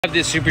Have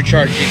this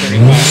supercharged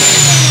G35.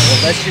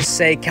 Well, let's just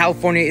say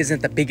California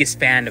isn't the biggest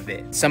fan of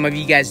it. Some of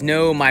you guys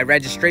know my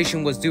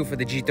registration was due for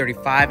the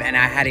G35 and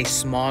I had a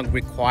SMOG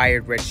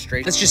required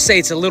registration. Let's just say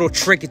it's a little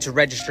tricky to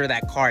register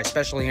that car,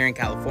 especially here in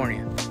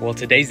California. Well,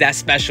 today's that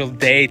special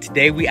day.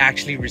 Today we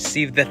actually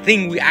received the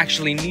thing we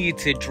actually need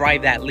to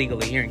drive that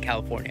legally here in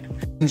California.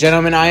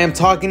 Gentlemen, I am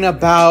talking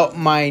about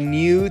my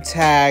new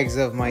tags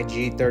of my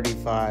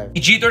G35.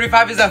 The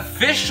G35 is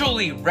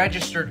officially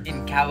registered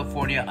in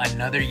California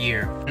another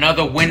year.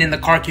 Another win in the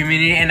car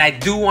community, and I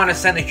do want to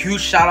send a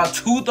huge shout out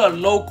to the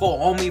local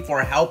homie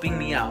for helping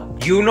me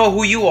out. You know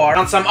who you are.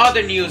 On some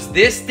other news,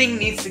 this thing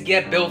needs to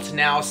get built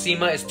now.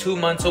 SEMA is 2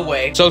 months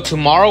away. So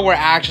tomorrow we're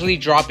actually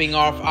dropping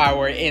off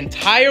our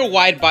entire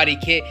wide body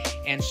kit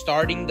and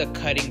starting the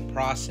cutting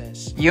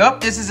process.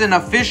 Yup, this is an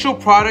official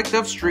product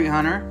of Street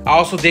Hunter. I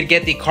also did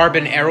get the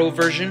carbon arrow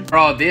version.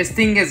 Bro, this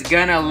thing is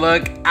gonna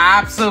look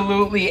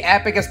absolutely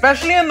epic,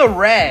 especially in the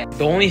red.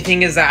 The only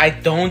thing is that I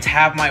don't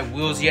have my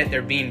wheels yet.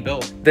 They're being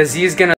built. The Z is gonna